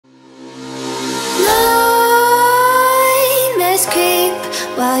creep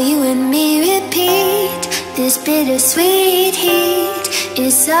while you and me repeat. This bittersweet heat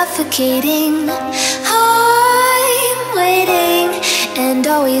is suffocating. I'm waiting and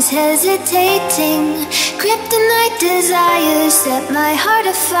always hesitating. Kryptonite desires set my heart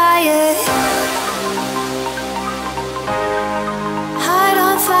afire. Heart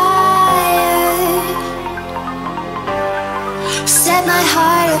on fire. Set my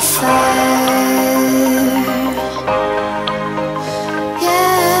heart afire.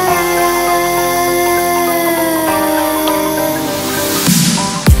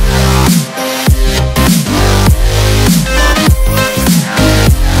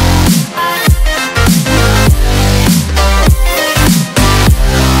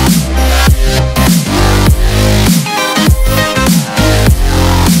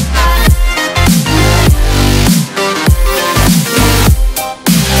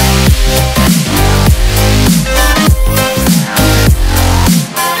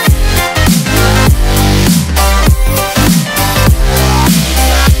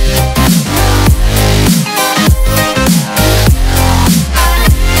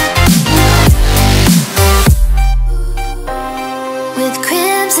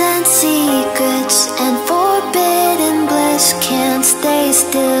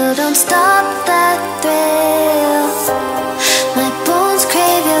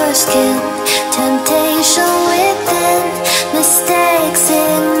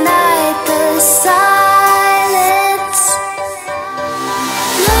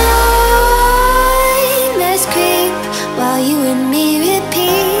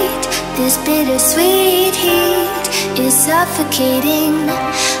 Suffocating.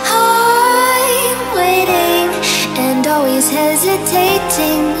 I'm waiting and always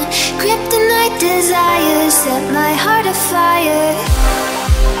hesitating. Kryptonite desires set my heart afire.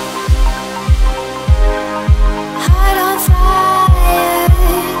 Heart on fire.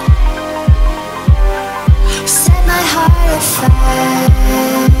 Set my heart afire.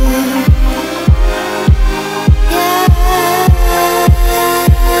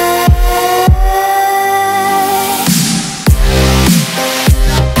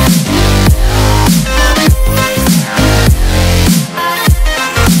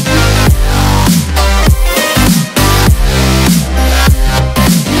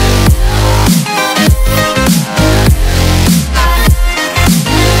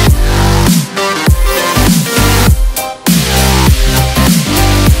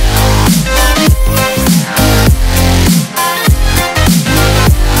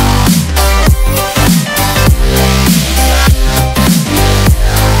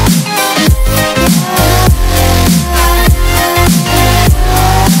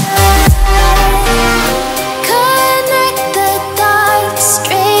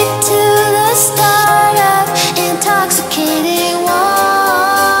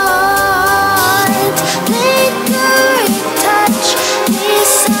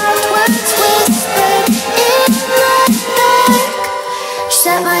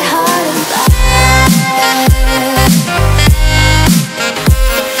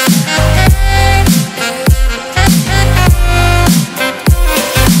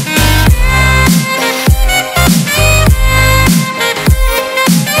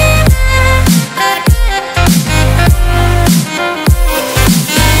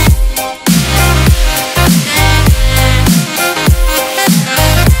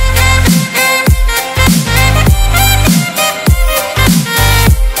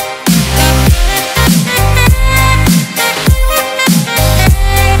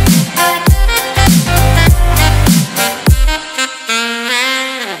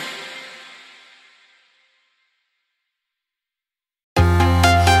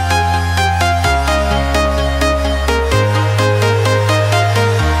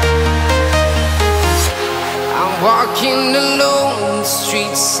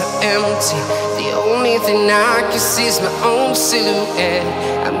 silhouette.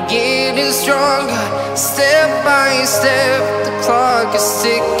 I'm getting stronger, step by step. The clock is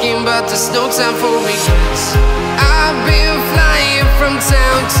ticking, but there's no time for regrets. I've been flying from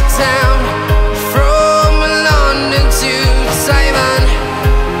town to town, from London to Taiwan.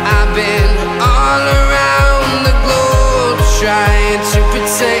 I've been all around the globe, trying to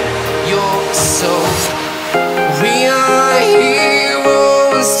protect your soul. We are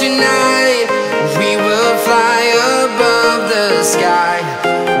heroes tonight. We will fly above the sky.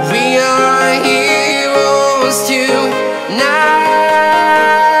 We are heroes tonight.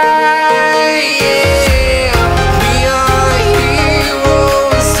 Yeah. We are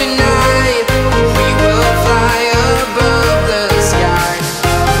heroes tonight. We will fly above the sky.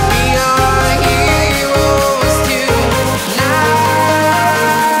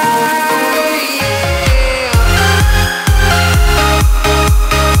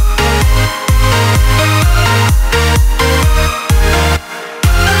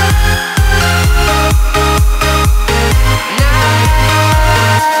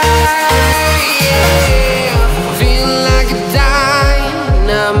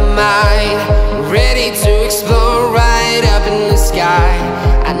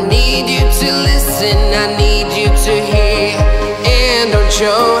 need you to listen, I need you to hear, and don't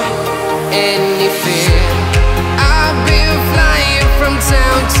show any fear. I've been flying from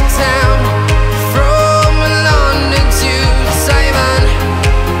town to town, from London to Taiwan.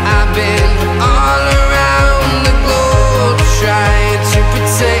 I've been all around the globe trying to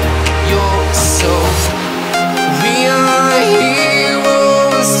protect your soul. We are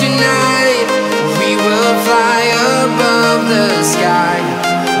heroes tonight, we will fly above the sky.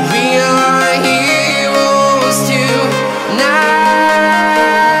 We are heroes tonight,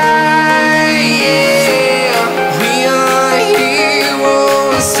 yeah. We are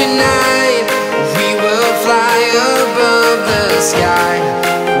heroes tonight, we will fly above the sky.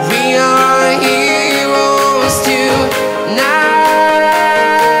 We are heroes tonight,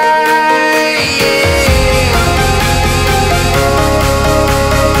 yeah. We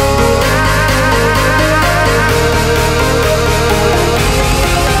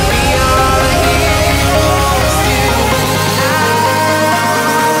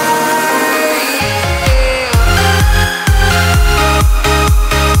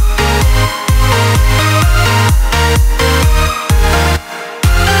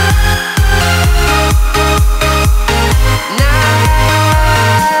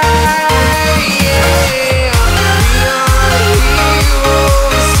are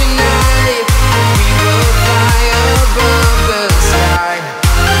heroes tonight, we will fly above the sky.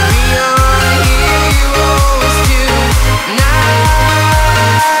 We are heroes tonight,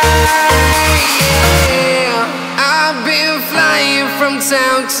 yeah. I've been flying from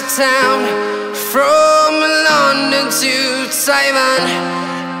town to town, from London to Taiwan.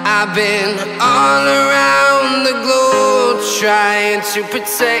 I've been all around the globe trying to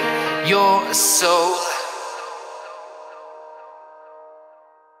protect your soul.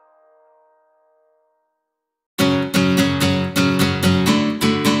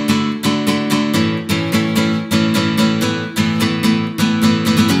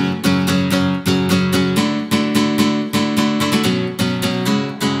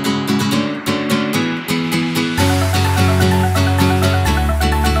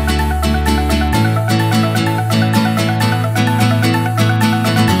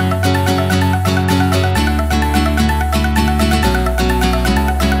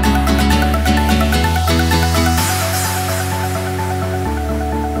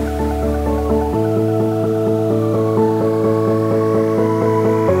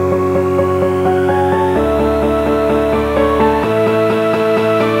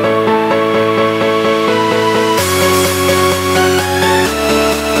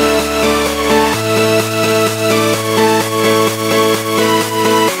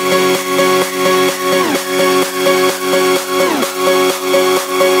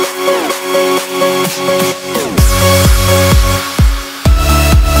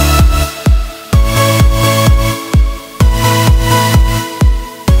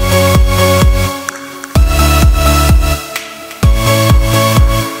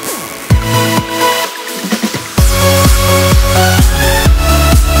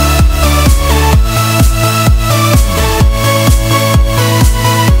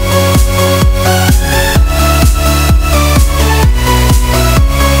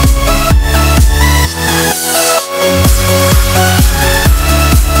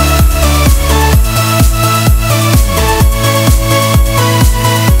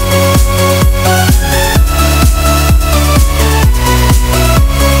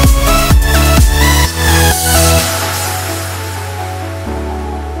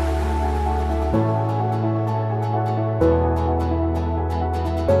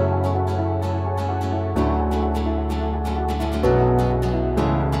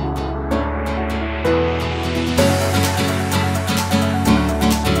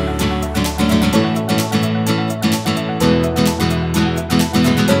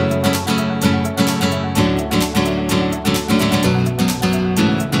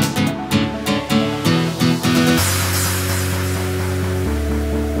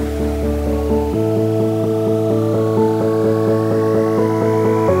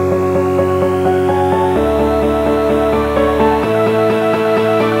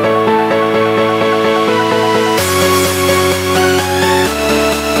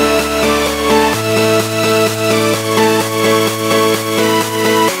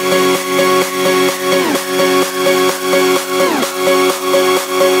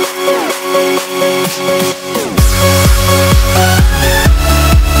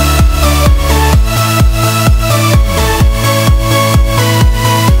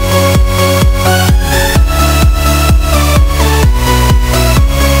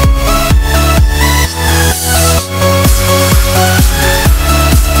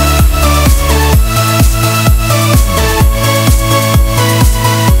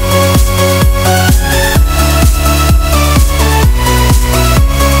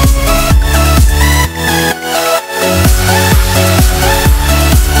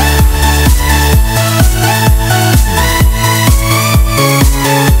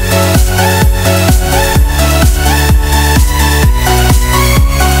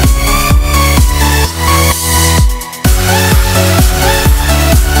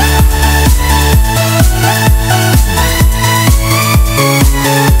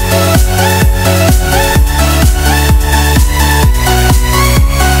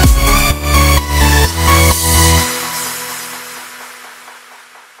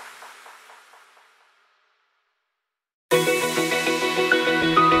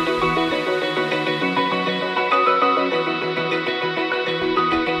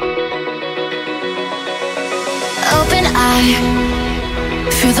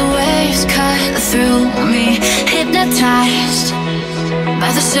 waves cut through me, hypnotized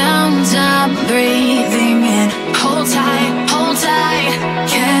by the sounds I'm breathing in. Hold tight,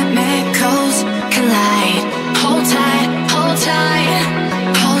 chemicals collide. Hold tight, hold tight,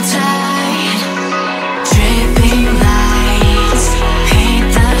 hold tight. Dripping lights paint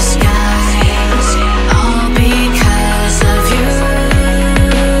the skies, all because of you.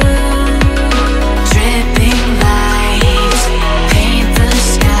 Dripping lights paint the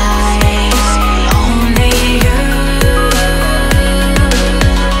skies, only you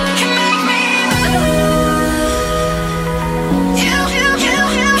can make me move. You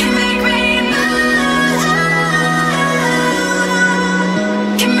can make me move.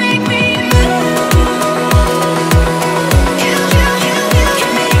 Can make me move. You can make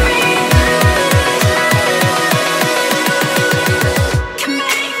me move. Can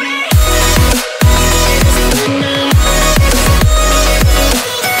make me.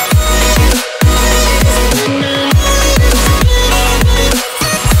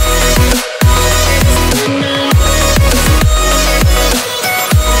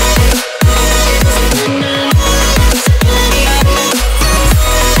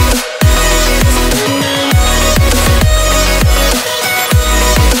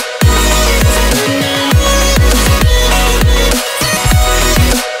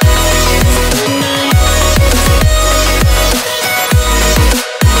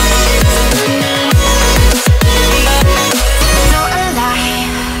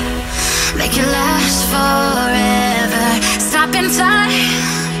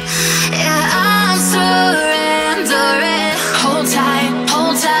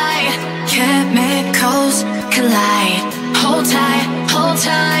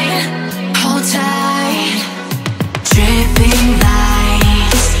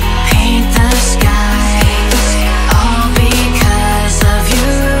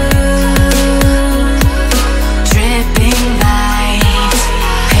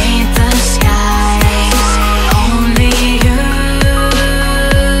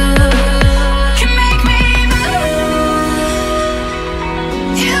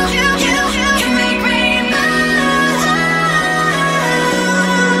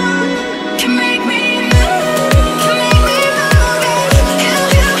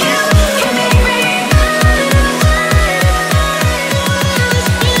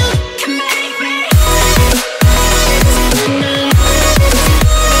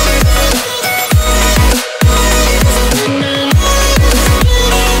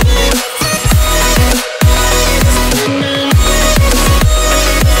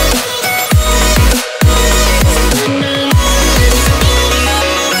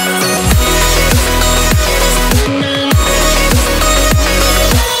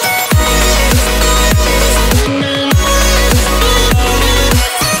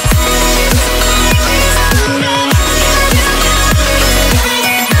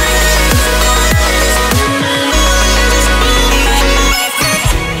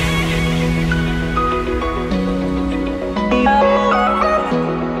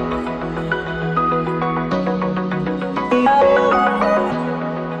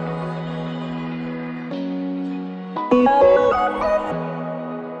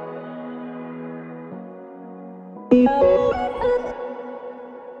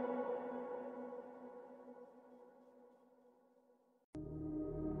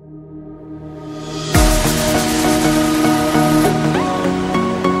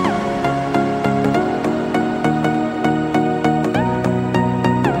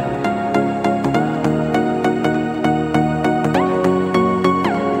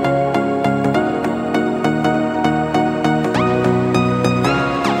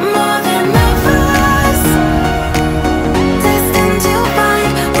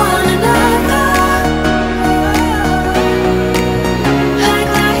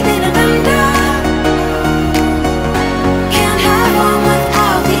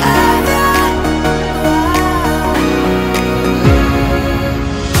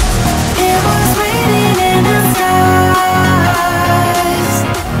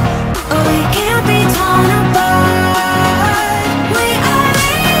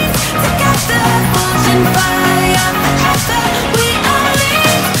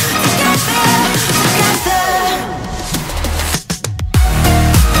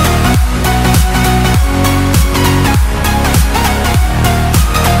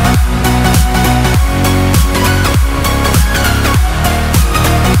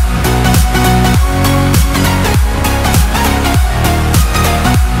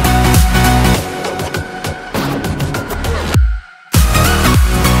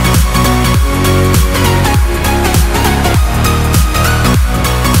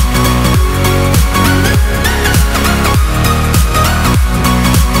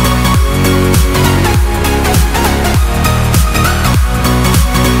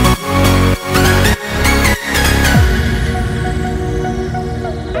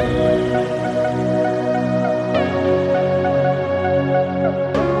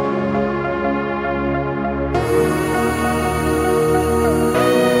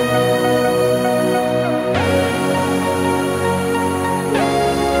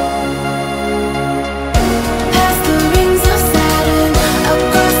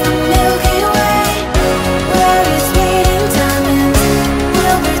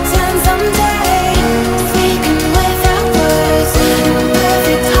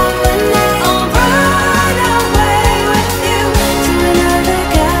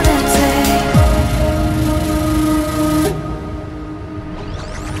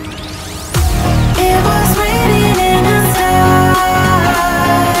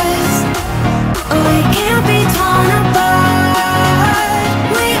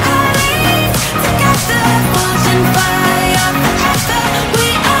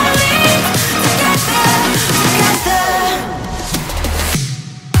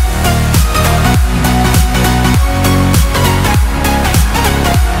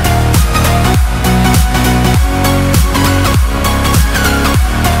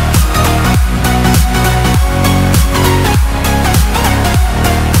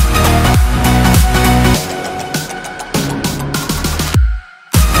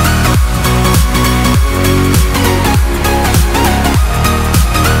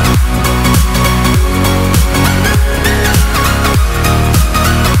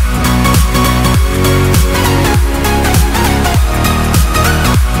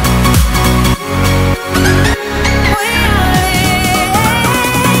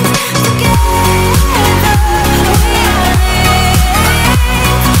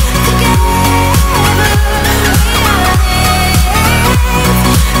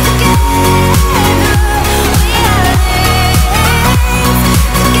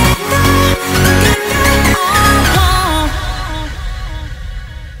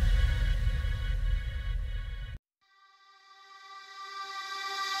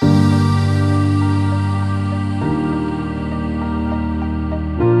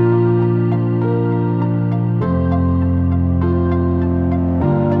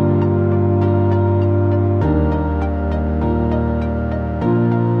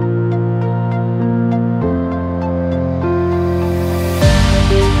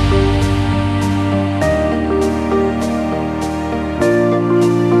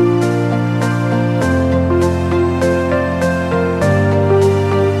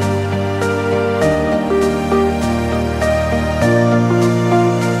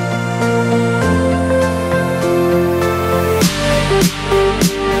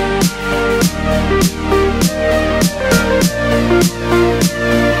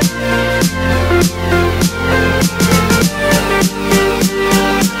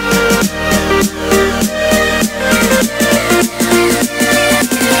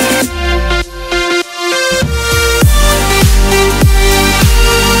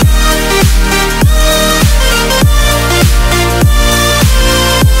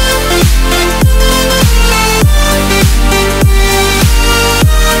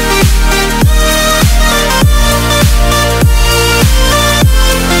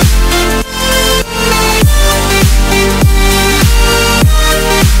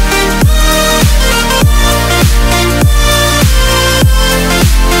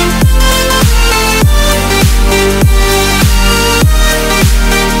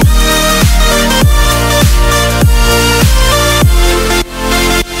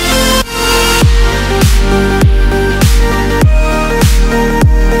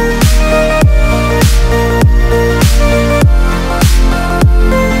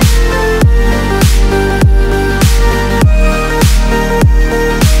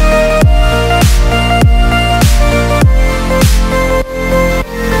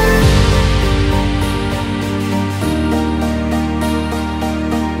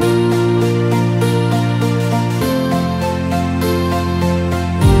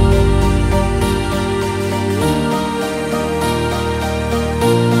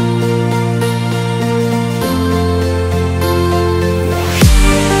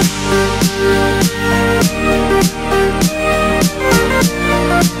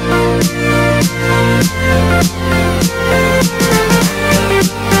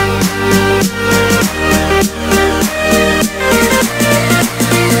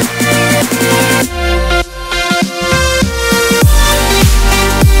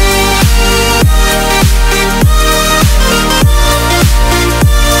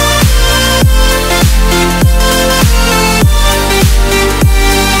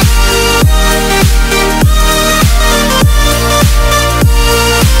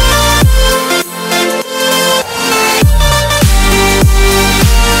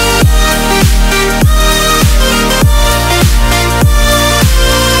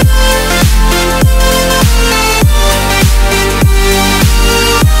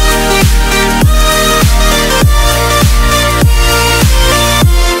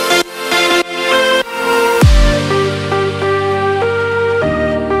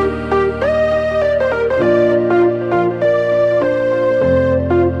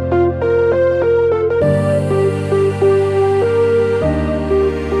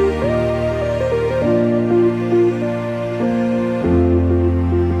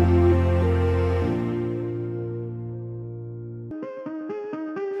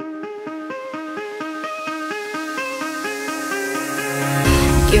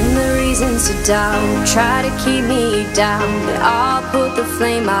 Give me reasons to doubt, try to keep me down, but I'll put the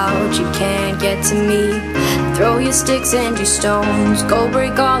flame out, you can't get to me. Throw your sticks and your stones, go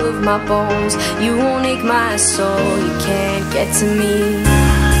break all of my bones. You won't ache my soul, you can't get to me.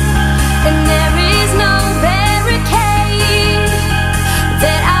 And there is no barricade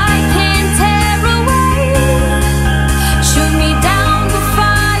that I can tear away. Shoot me down, but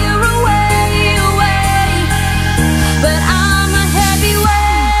fire away, away. But I'm a heavyweight,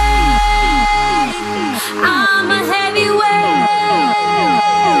 I'm a heavyweight,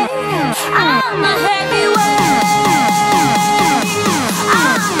 I'm a heavyweight.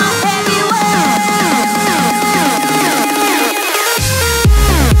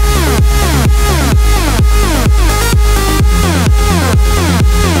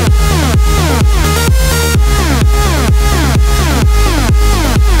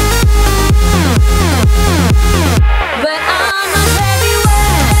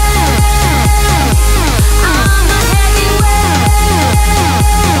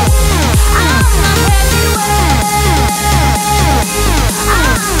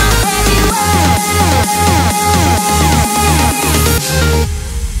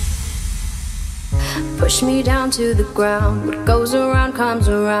 Push me down to the ground, what goes around comes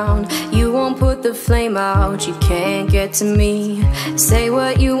around. You won't put the flame out, you can't get to me. Say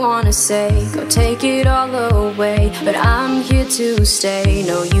what you wanna say, go take it all away, but I'm here to stay,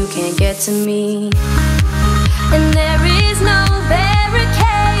 no you can't get to me. And there is no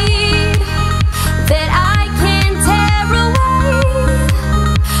barricade that I can tear away.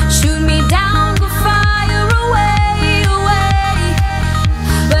 Shoot me down, but fire away, away.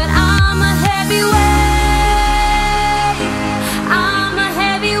 But I'm a heavyweight, I'm a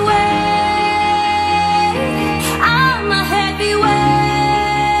heavyweight, I'm a heavyweight,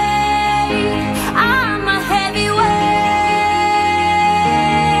 I'm a heavyweight.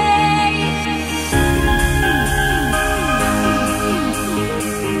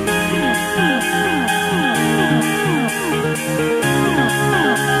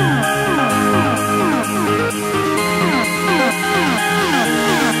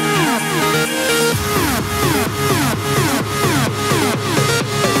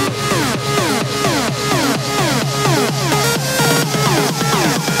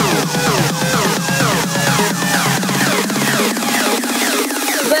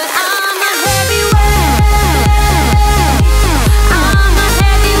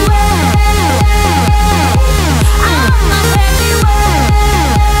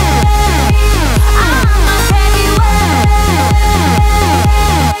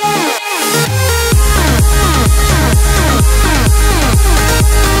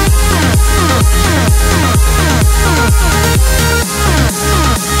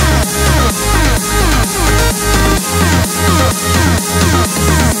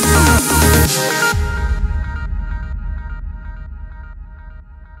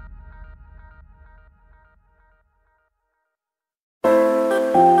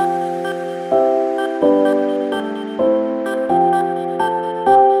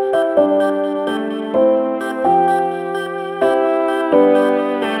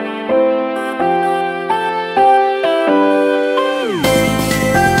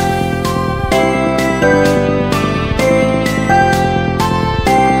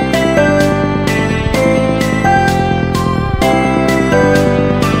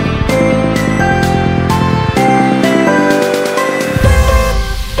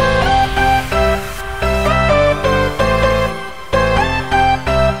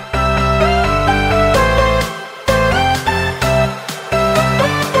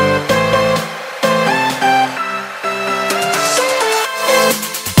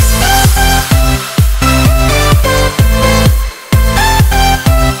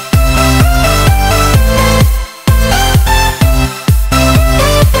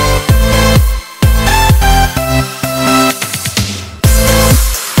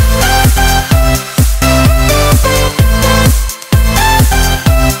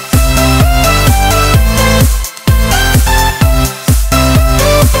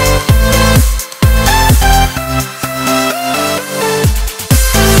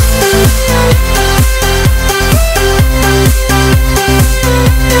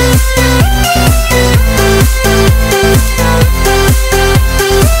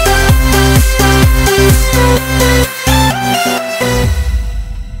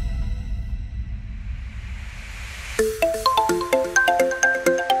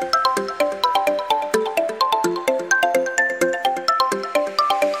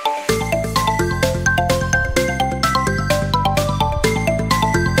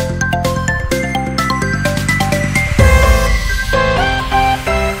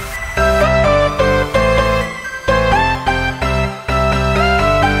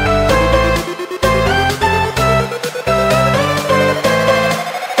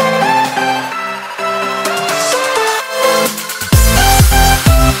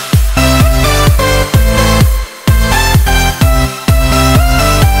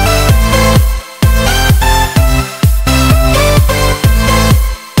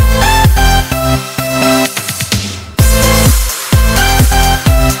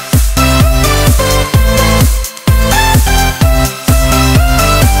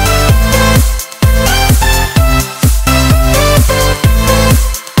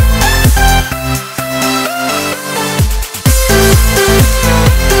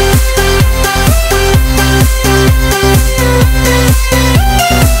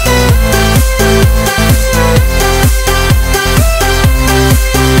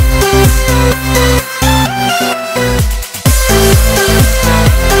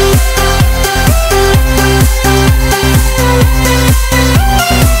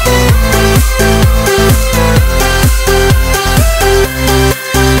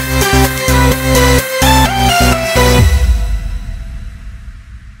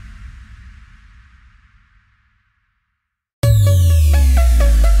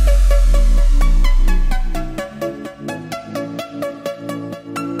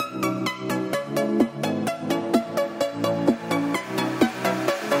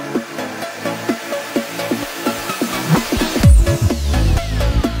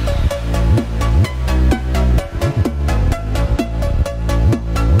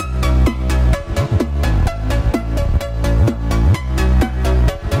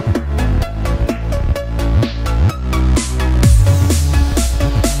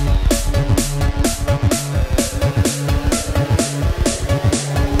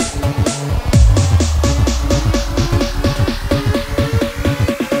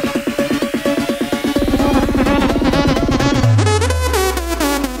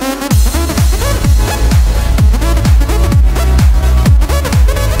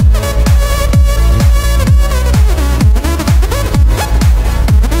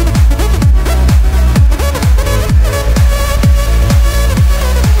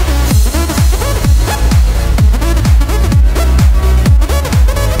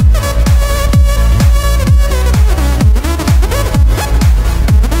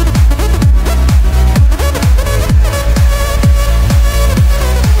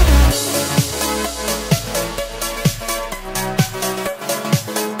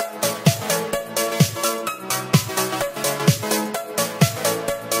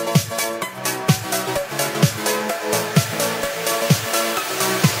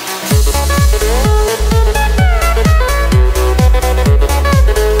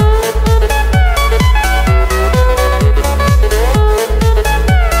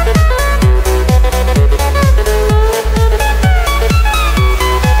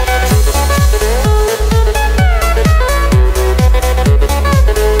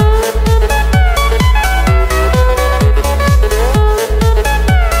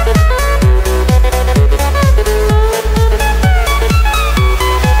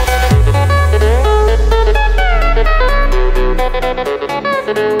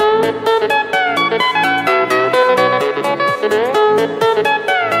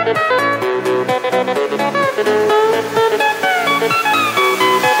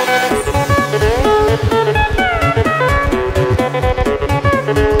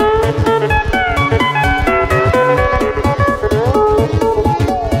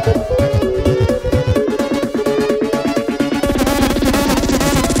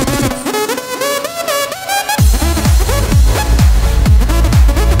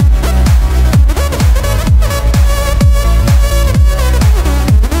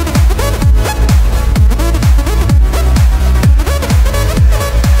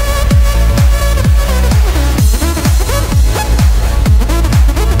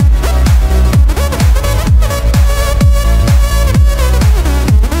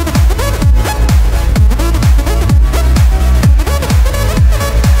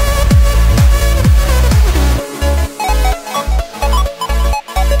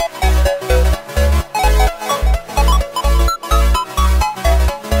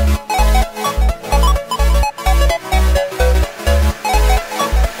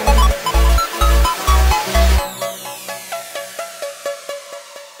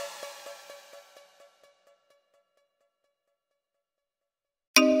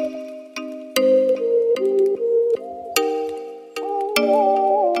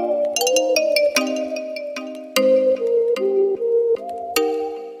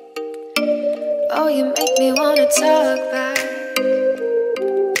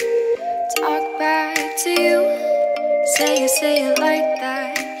 say it like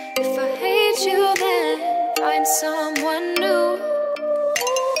that. If I hate you, then find someone new.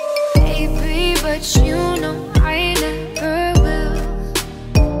 Baby, but you know I never will.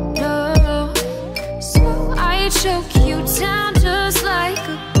 No, so I choke you down just like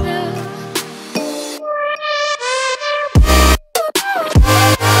a pill.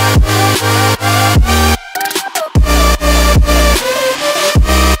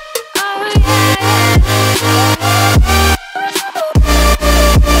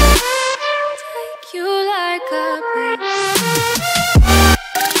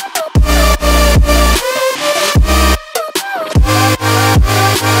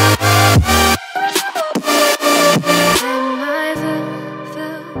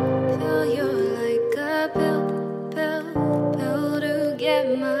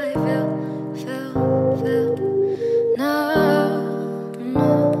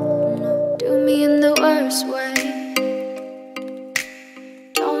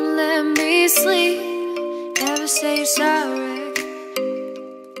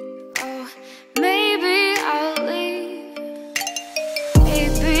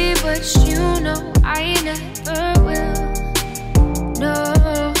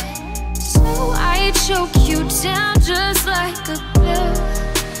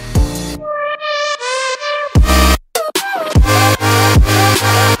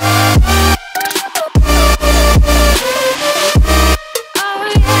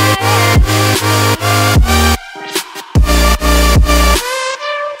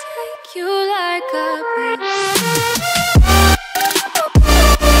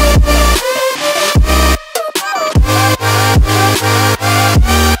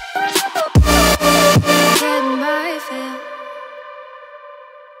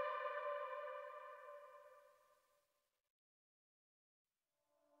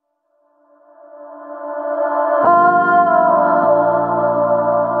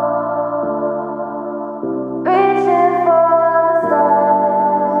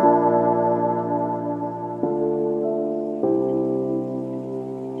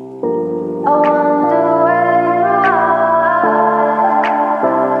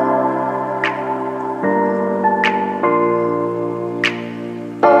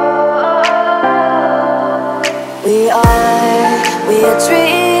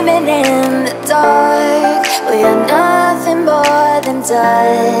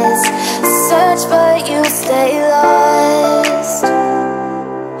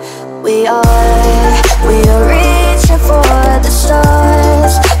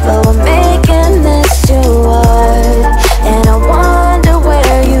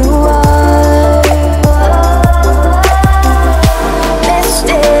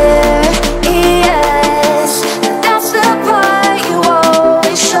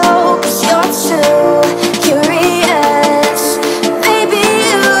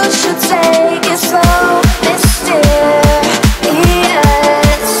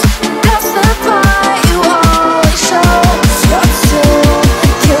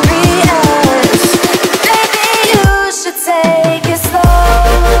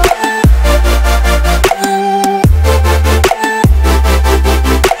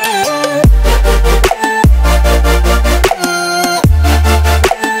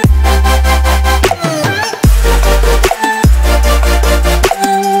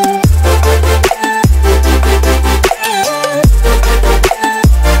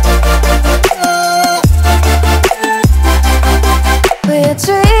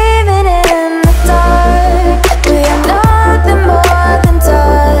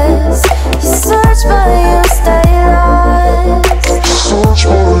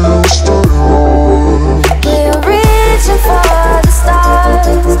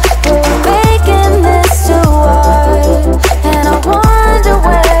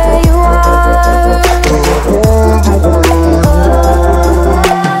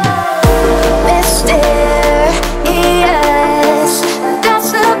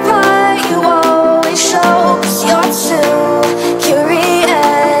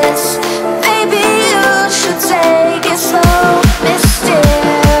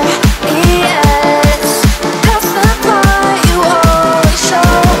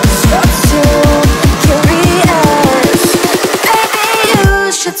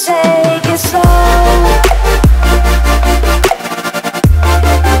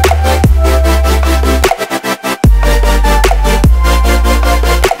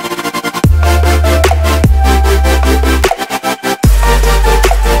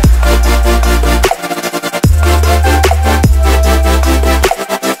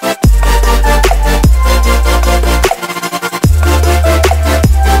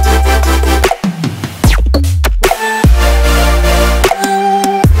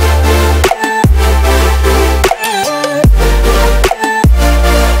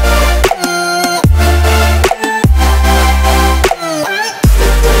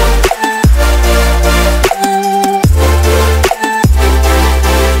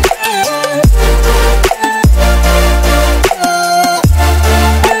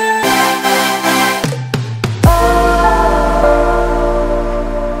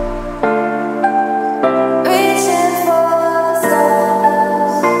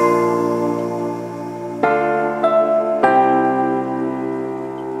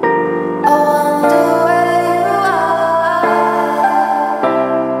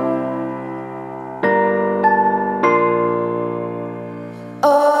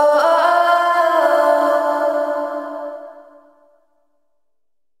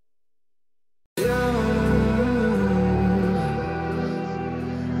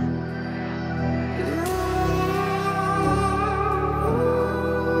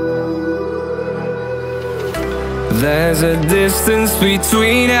 there's a distance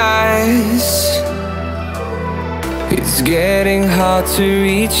between us. It's getting hard to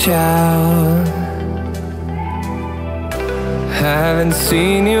reach out. Haven't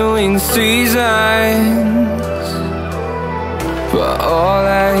seen you in seasons, but all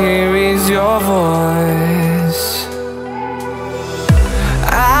I hear is your voice.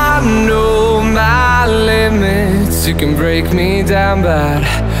 I know my limits, you can break me down, but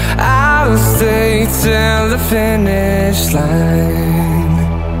I'll stay till the finish line.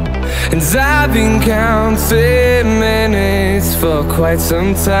 And I've been counting minutes for quite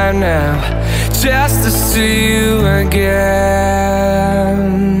some time now, just to see you again.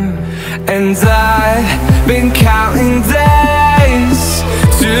 And I've been counting days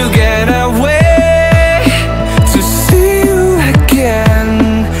to get away, to see you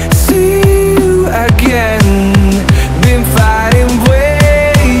again, see you again. Been fighting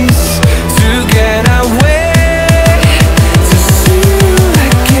ways to get away, to see you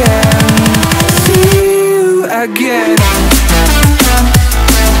again, see you again.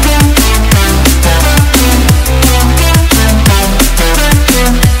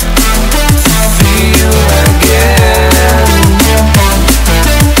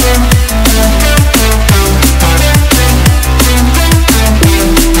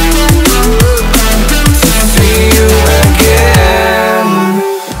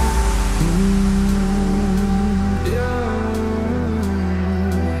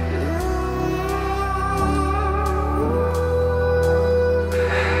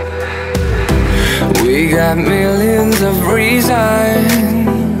 We got millions of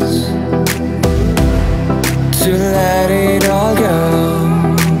reasons to let it all go.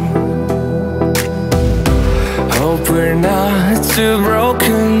 Hope we're not too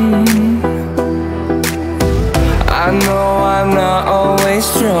broken. I know I'm not always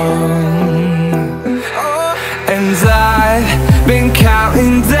strong, and I've been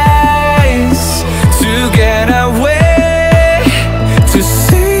counting days to get away, to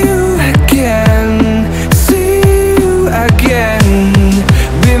see you again, see you again.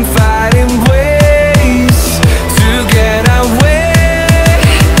 Been fighting ways to get away,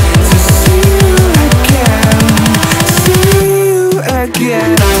 to see you again, see you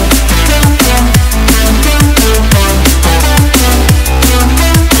again.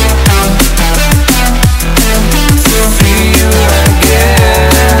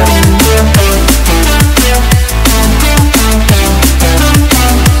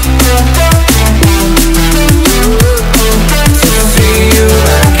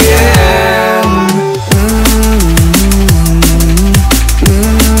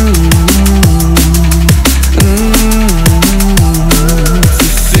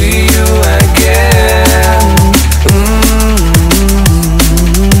 See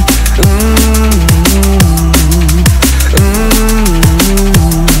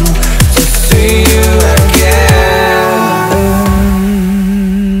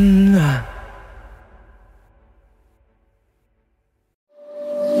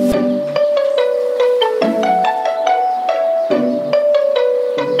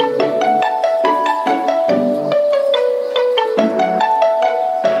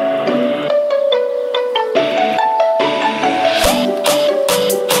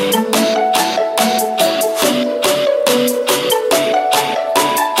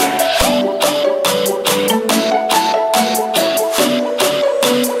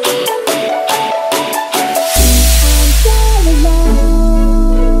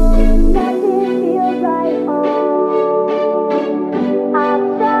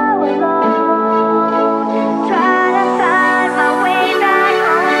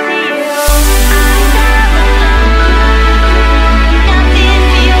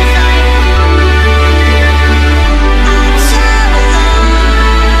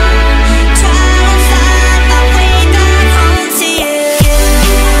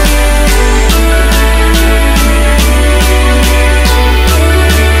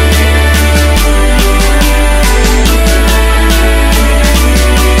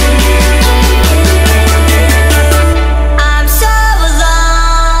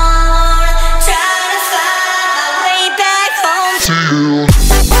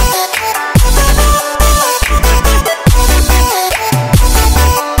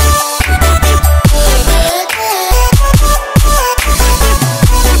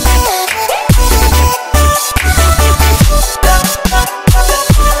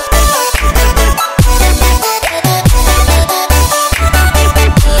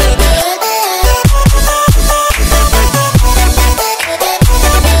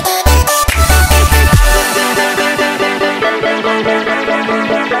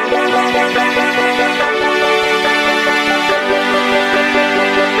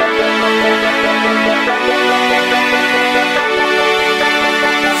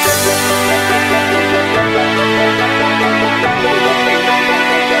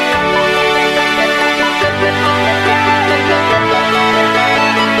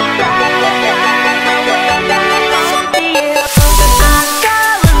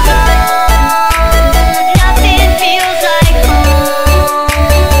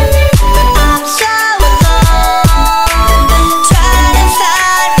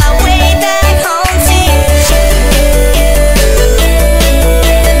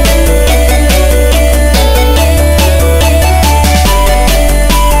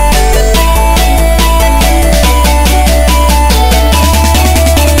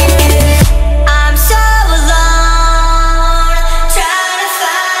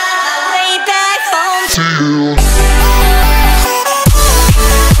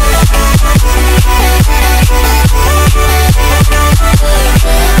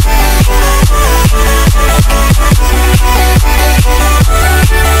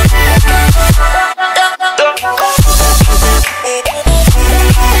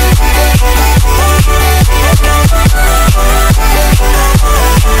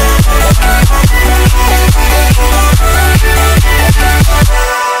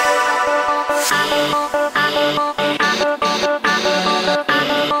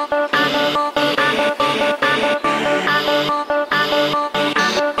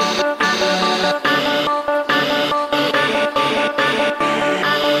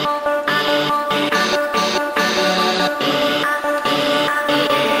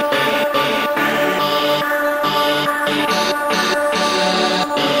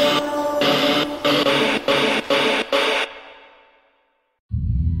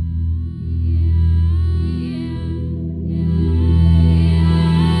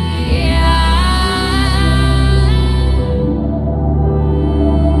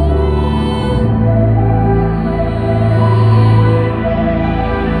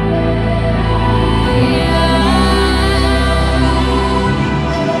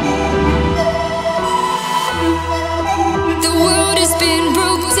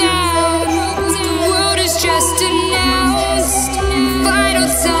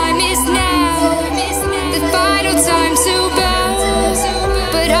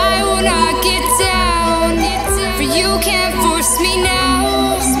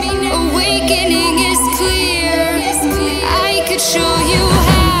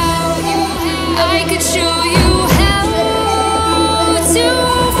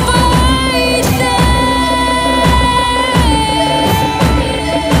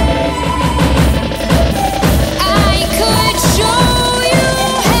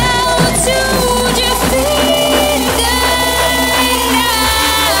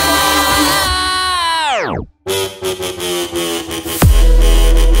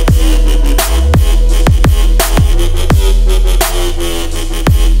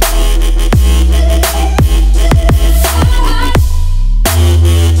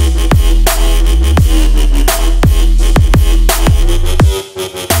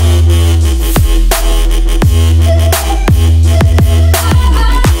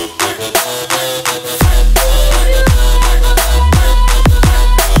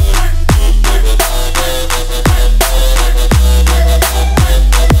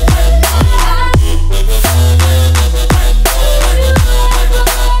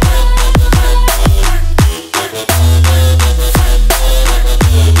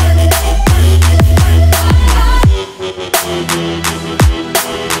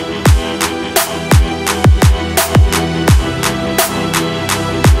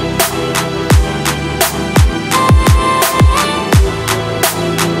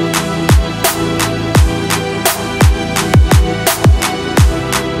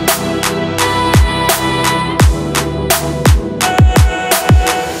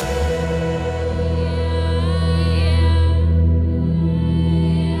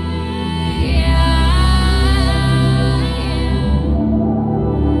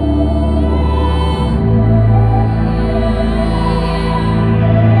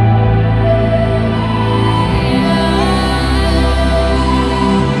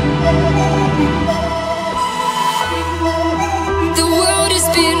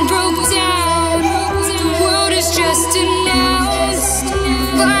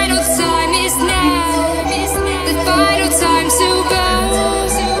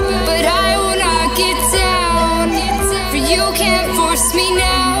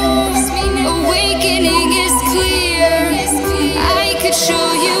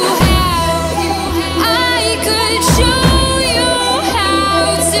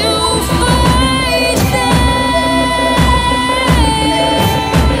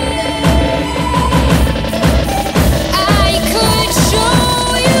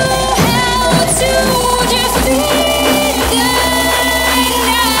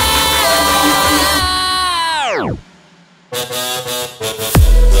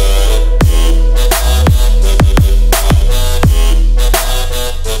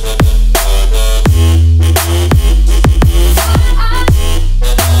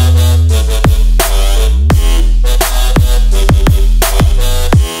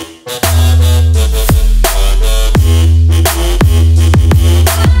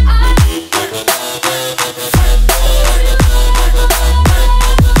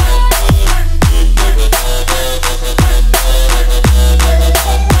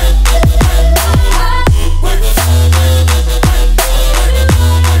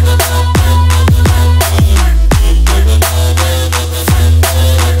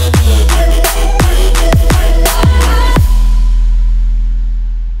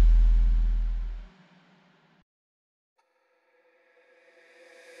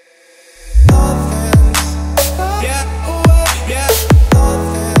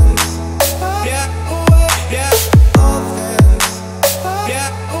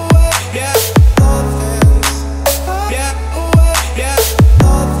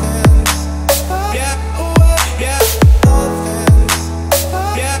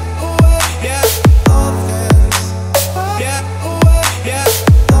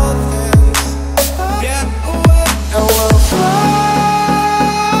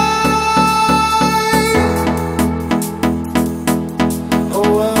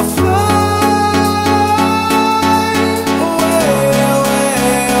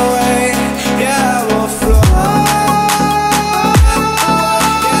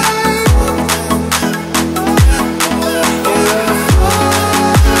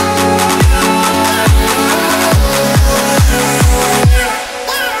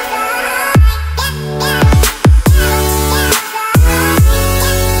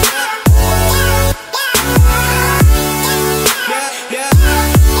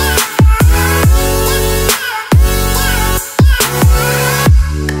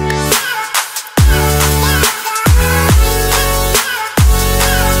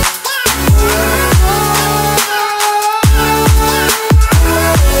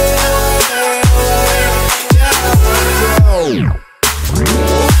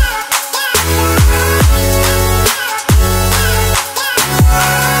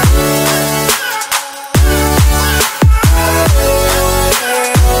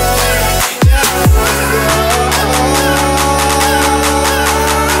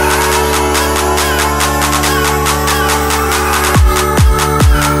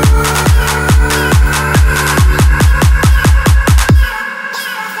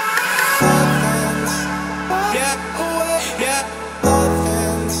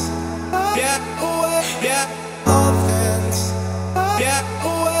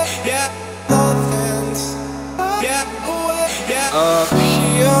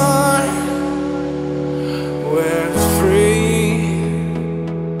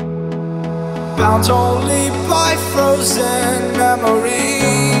bound only by frozen memories.